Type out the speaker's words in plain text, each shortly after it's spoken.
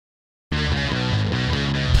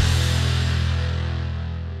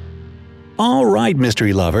Alright,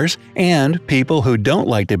 mystery lovers, and people who don't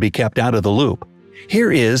like to be kept out of the loop.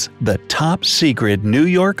 Here is the top secret New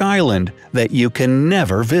York island that you can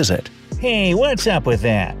never visit. Hey, what's up with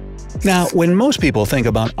that? Now, when most people think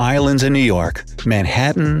about islands in New York,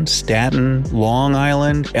 Manhattan, Staten, Long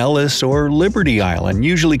Island, Ellis, or Liberty Island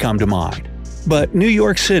usually come to mind. But New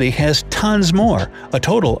York City has tons more, a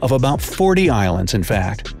total of about 40 islands in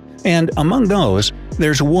fact. And among those,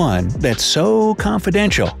 there's one that's so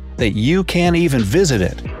confidential that you can't even visit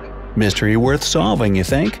it. Mystery worth solving, you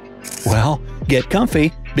think? Well, get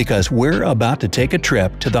comfy, because we're about to take a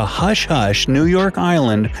trip to the hush-hush New York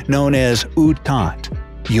island known as U Thant.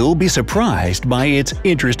 You'll be surprised by its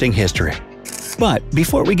interesting history. But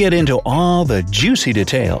before we get into all the juicy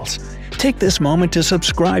details, take this moment to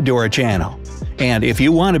subscribe to our channel. And if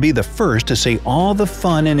you want to be the first to see all the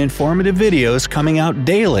fun and informative videos coming out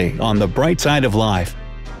daily on the bright side of life,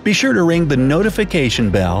 be sure to ring the notification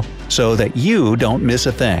bell so that you don't miss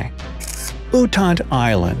a thing. U Thant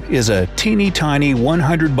Island is a teeny-tiny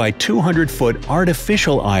 100 by 200 foot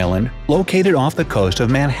artificial island located off the coast of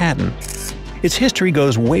Manhattan. Its history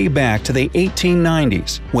goes way back to the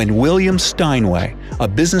 1890s, when William Steinway, a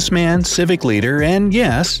businessman, civic leader, and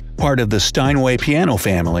yes, part of the Steinway piano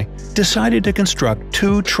family, decided to construct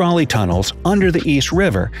 2 trolley tunnels under the East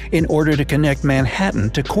River in order to connect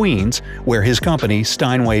Manhattan to Queens, where his company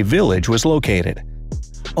Steinway Village was located.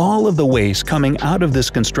 All of the waste coming out of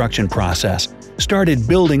this construction process started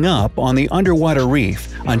building up on the underwater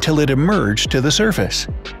reef until it emerged to the surface.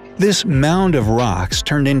 This mound of rocks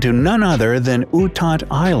turned into none other than U Thant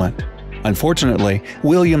Island. Unfortunately,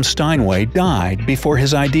 William Steinway died before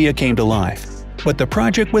his idea came to life, but the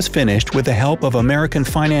project was finished with the help of American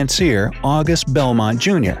financier August Belmont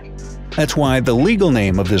Jr. That's why the legal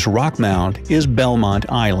name of this rock mound is Belmont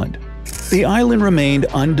Island. The island remained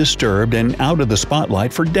undisturbed and out of the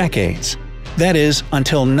spotlight for decades. That is,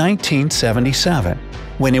 until 1977,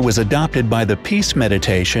 when it was adopted by the Peace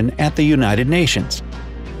Meditation at the United Nations.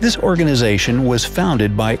 This organization was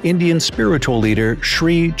founded by Indian spiritual leader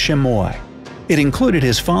Sri Chinmoy. It included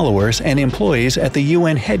his followers and employees at the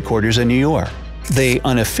UN headquarters in New York. They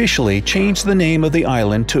unofficially changed the name of the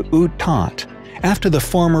island to U Thant, after the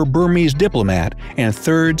former Burmese diplomat and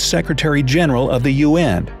 3rd Secretary General of the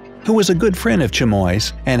UN, who was a good friend of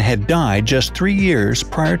Chinmoy's and had died just 3 years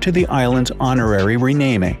prior to the island's honorary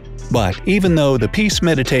renaming. But even though the Peace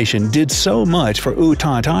Meditation did so much for U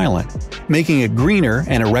Thant Island, making it greener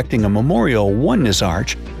and erecting a memorial oneness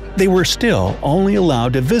arch, they were still only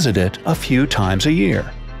allowed to visit it a few times a year.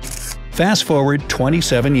 Fast forward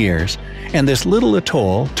 27 years, and this little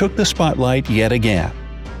atoll took the spotlight yet again.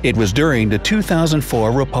 It was during the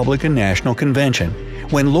 2004 Republican National Convention,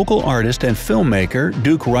 when local artist and filmmaker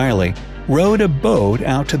Duke Riley rowed a boat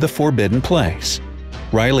out to the forbidden place.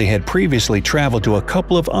 Riley had previously traveled to a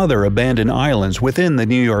couple of other abandoned islands within the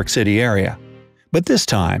New York City area. But this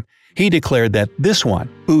time, he declared that this one,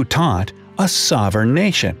 U Thant, a sovereign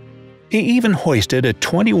nation. He even hoisted a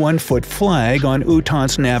 21-foot flag on U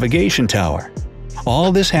Thant's navigation tower.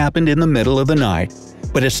 All this happened in the middle of the night,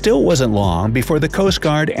 but it still wasn't long before the Coast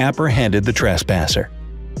Guard apprehended the trespasser.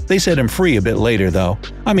 They set him free a bit later though.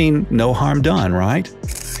 I mean, no harm done, right?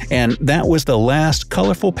 And that was the last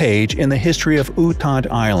colorful page in the history of U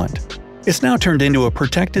Thant Island. It's now turned into a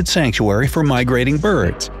protected sanctuary for migrating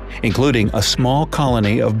birds, including a small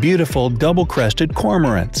colony of beautiful double-crested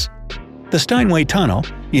cormorants. The Steinway Tunnel,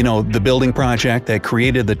 the building project that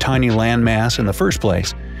created the tiny landmass in the first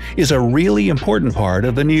place, is a really important part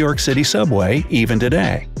of the New York City subway even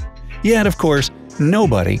today. Yet, of course,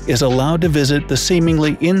 nobody is allowed to visit the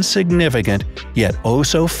seemingly insignificant yet oh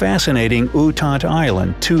so fascinating U Thant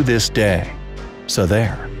Island to this day. So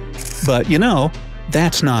there. But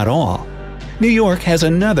that's not all. New York has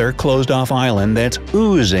another closed-off island that's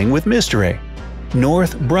oozing with mystery.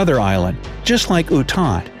 North Brother Island, just like U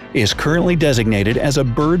Thant, is currently designated as a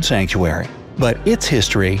bird sanctuary, but its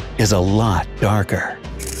history is a lot darker.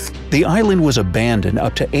 The island was abandoned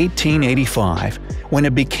up to 1885, when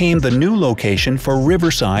it became the new location for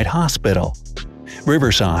Riverside Hospital.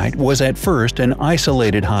 Riverside was at first an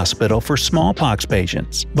isolated hospital for smallpox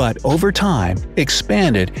patients, but over time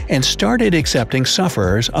expanded and started accepting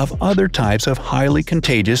sufferers of other types of highly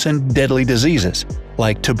contagious and deadly diseases,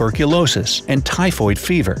 like tuberculosis and typhoid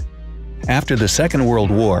fever. After the Second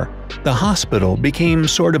World War, the hospital became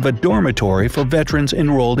sort of a dormitory for veterans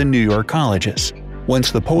enrolled in New York colleges.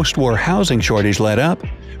 Once the post-war housing shortage let up,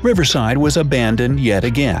 Riverside was abandoned yet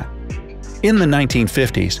again. In the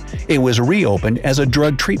 1950s, it was reopened as a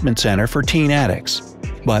drug treatment center for teen addicts.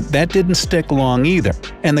 But that didn't stick long either,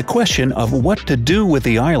 and the question of what to do with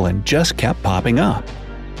the island just kept popping up.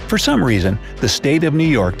 For some reason, the state of New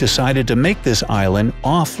York decided to make this island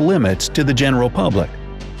off-limits to the general public.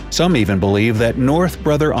 Some even believe that North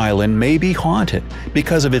Brother Island may be haunted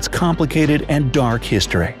because of its complicated and dark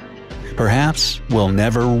history. Perhaps we'll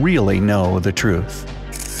never really know the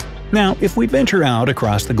truth. Now, if we venture out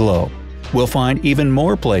across the globe, we'll find even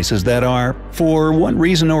more places that are, for one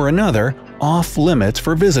reason or another, off-limits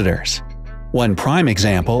for visitors. One prime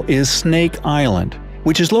example is Snake Island,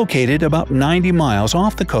 which is located about 90 miles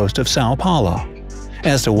off the coast of Sao Paulo.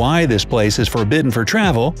 As to why this place is forbidden for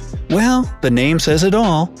travel, well, the name says it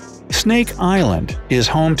all. Snake Island is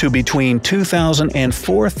home to between 2,000 and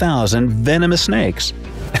 4,000 venomous snakes.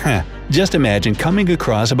 Just imagine coming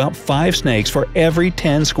across about 5 snakes for every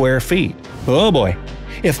 10 square feet. Oh boy!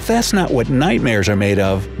 If that's not what nightmares are made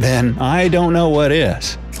of, then I don't know what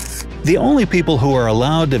is. The only people who are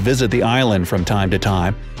allowed to visit the island from time to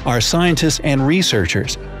time are scientists and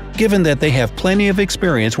researchers, given that they have plenty of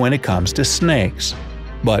experience when it comes to snakes.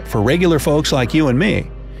 But for regular folks like you and me,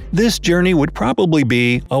 this journey would probably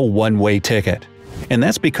be a one-way ticket. And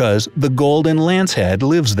that's because the golden lancehead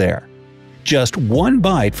lives there. Just one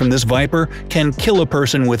bite from this viper can kill a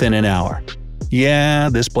person within an hour. Yeah,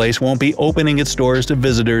 this place won't be opening its doors to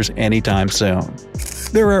visitors anytime soon.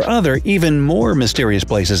 There are other, even more mysterious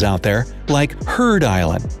places out there, like Heard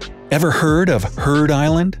Island. Ever heard of Heard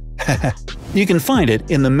Island? You can find it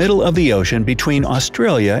in the middle of the ocean between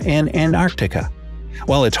Australia and Antarctica.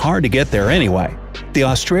 While it's hard to get there anyway, the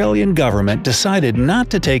Australian government decided not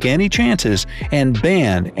to take any chances and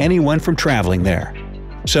banned anyone from traveling there.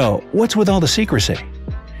 So, what's with all the secrecy?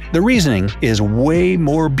 The reasoning is way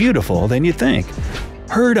more beautiful than you think.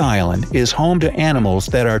 Heard Island is home to animals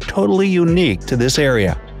that are totally unique to this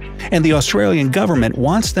area, and the Australian government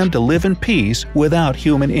wants them to live in peace without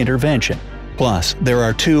human intervention. Plus, there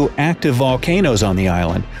are 2 active volcanoes on the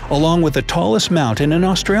island, along with the tallest mountain in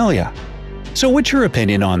Australia. So what's your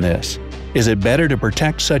opinion on this? Is it better to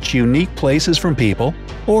protect such unique places from people,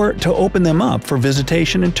 or to open them up for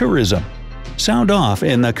visitation and tourism? Sound off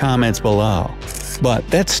in the comments below. But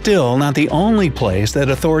that's still not the only place that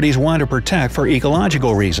authorities want to protect for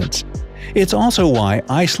ecological reasons. It's also why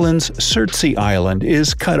Iceland's Surtsey Island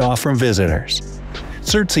is cut off from visitors.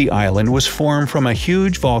 Surtsey Island was formed from a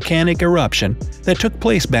huge volcanic eruption that took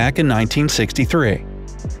place back in 1963.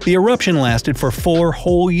 The eruption lasted for 4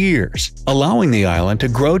 whole years, allowing the island to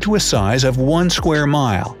grow to a size of 1 square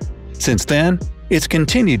mile. Since then, it's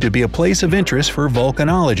continued to be a place of interest for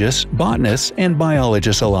volcanologists, botanists, and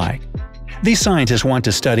biologists alike. These scientists want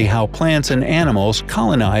to study how plants and animals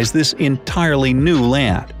colonize this entirely new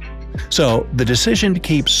land. So, the decision to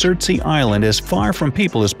keep Surtsey Island as far from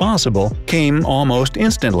people as possible came almost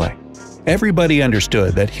instantly. Everybody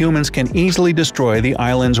understood that humans can easily destroy the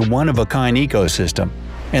island's one-of-a-kind ecosystem,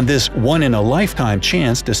 and this one-in-a-lifetime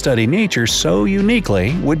chance to study nature so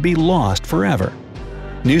uniquely would be lost forever.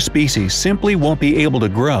 New species simply won't be able to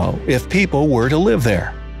grow if people were to live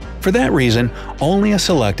there. For that reason, only a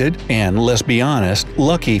selected, and let's be honest,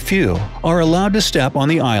 lucky few, are allowed to step on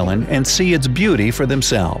the island and see its beauty for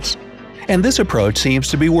themselves. And this approach seems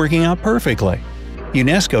to be working out perfectly.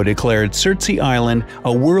 UNESCO declared Surtsey Island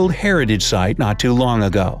a World Heritage Site not too long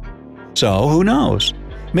ago. So who knows?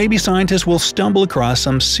 Maybe scientists will stumble across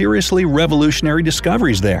some seriously revolutionary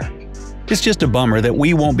discoveries there. It's just a bummer that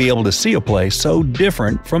we won't be able to see a place so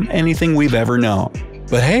different from anything we've ever known.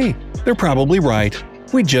 But hey, they're probably right.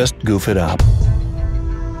 We just goof it up.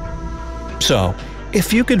 So,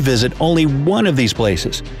 if you could visit only one of these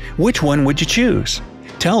places, which one would you choose?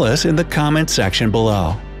 Tell us in the comments section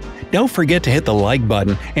below. Don't forget to hit the like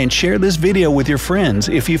button and share this video with your friends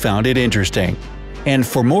if you found it interesting. And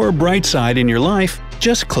for more bright side in your life,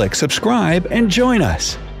 just click subscribe and join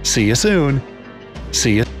us. See you soon.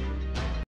 See you.